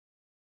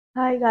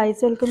Hi guys,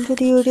 welcome to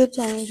the YouTube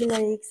channel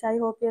Gilllyrics. I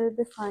hope you'll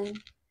be fine.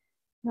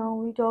 Now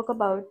we talk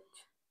about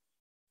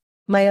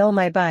My Oh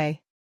My by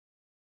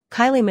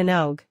Kylie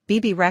Minogue,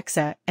 Bebe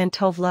Rexha and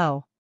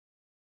Tove.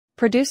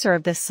 Producer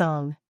of this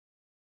song,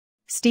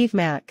 Steve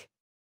Mack.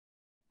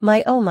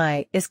 My Oh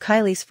My is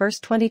Kylie's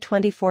first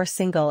 2024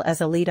 single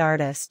as a lead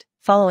artist,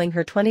 following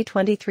her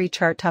 2023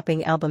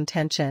 chart-topping album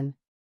Tension.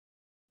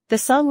 The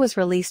song was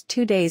released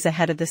 2 days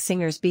ahead of the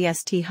singer's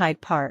BST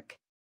Hyde Park.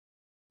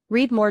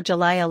 Read more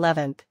July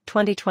 11,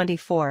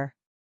 2024.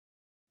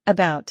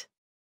 About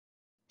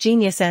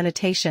Genius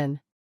Annotation.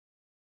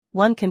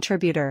 1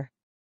 contributor.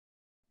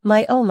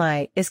 My Oh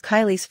My is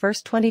Kylie's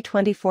first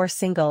 2024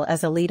 single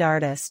as a lead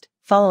artist,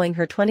 following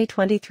her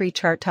 2023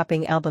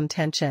 chart-topping album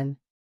Tension.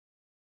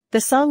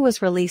 The song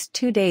was released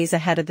 2 days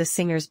ahead of the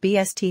singer's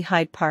BST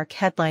Hyde Park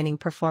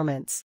headlining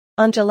performance.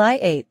 On July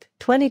 8,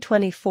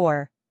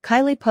 2024,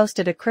 Kylie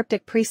posted a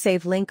cryptic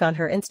pre-save link on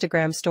her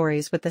Instagram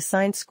stories with the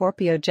signs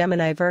Scorpio,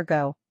 Gemini,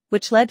 Virgo,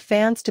 which led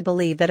fans to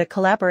believe that a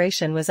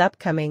collaboration was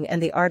upcoming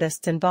and the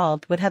artists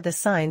involved would have the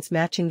signs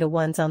matching the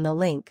ones on the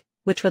link,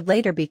 which would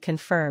later be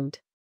confirmed.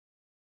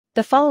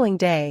 The following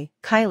day,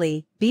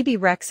 Kylie, Bebe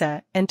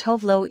Rexha, and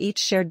Tove each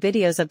shared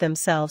videos of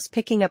themselves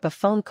picking up a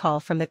phone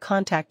call from the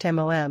contact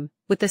MOM,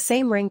 with the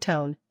same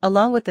ringtone,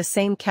 along with the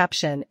same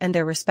caption and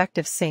their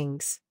respective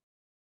sings.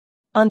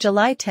 On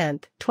July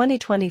 10,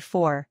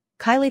 2024,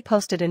 Kylie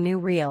posted a new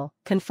reel,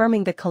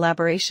 confirming the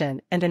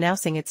collaboration and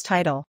announcing its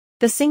title.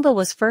 The single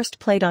was first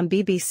played on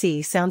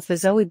BBC Sounds The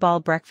Zoe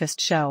Ball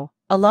Breakfast Show,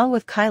 along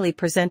with Kylie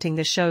presenting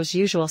the show's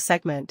usual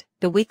segment,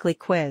 the weekly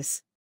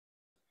quiz.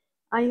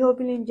 I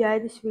hope you'll enjoy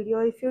this video.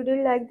 If you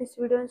did like this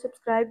video and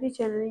subscribe the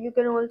channel, you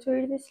can also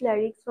read these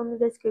lyrics from the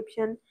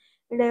description,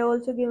 and I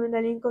also given the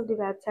link of the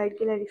website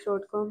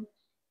gilllyrics.com.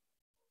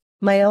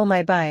 My Oh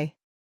My by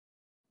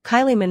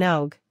Kylie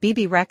Minogue,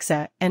 Bebe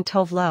Rexha and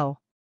Tove.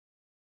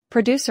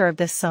 Producer of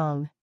this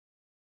song,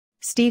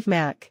 Steve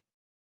Mack.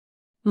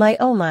 My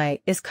Oh My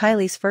is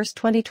Kylie's first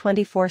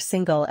 2024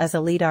 single as a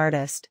lead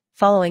artist,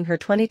 following her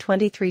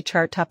 2023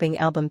 chart-topping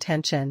album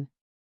Tension.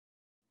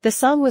 The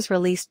song was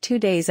released 2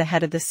 days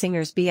ahead of the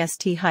singer's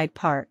BST Hyde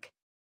Park.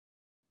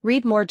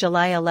 Read more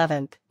July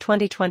 11,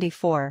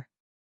 2024.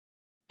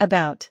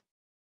 About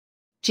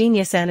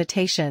Genius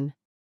Annotation.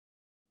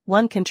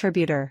 1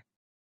 contributor.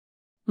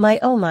 My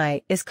Oh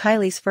My is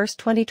Kylie's first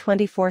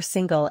 2024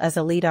 single as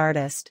a lead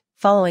artist,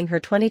 following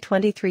her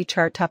 2023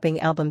 chart-topping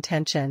album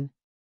Tension.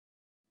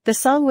 The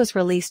song was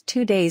released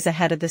 2 days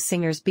ahead of the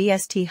singer's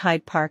BST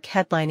Hyde Park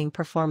headlining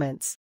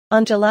performance.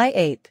 On July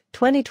 8,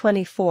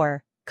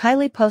 2024,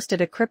 Kylie posted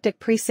a cryptic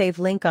pre-save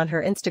link on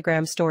her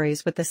Instagram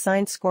stories with the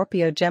signs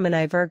Scorpio,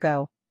 Gemini,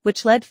 Virgo,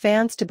 which led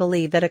fans to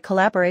believe that a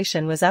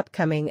collaboration was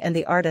upcoming and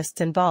the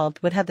artists involved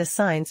would have the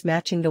signs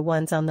matching the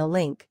ones on the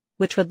link,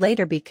 which would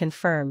later be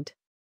confirmed.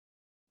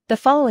 The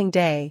following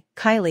day,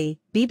 Kylie,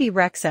 Bebe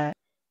Rexha.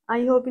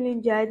 I hope you'll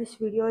enjoy this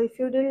video. If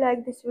you did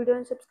like this video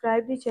and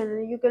subscribe the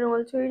channel, you can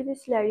also read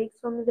these lyrics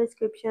from the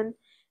description,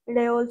 and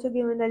I also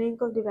given the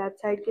link of the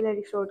website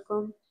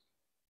gilllyrics.com.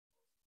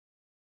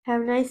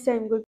 Have a nice time. Good.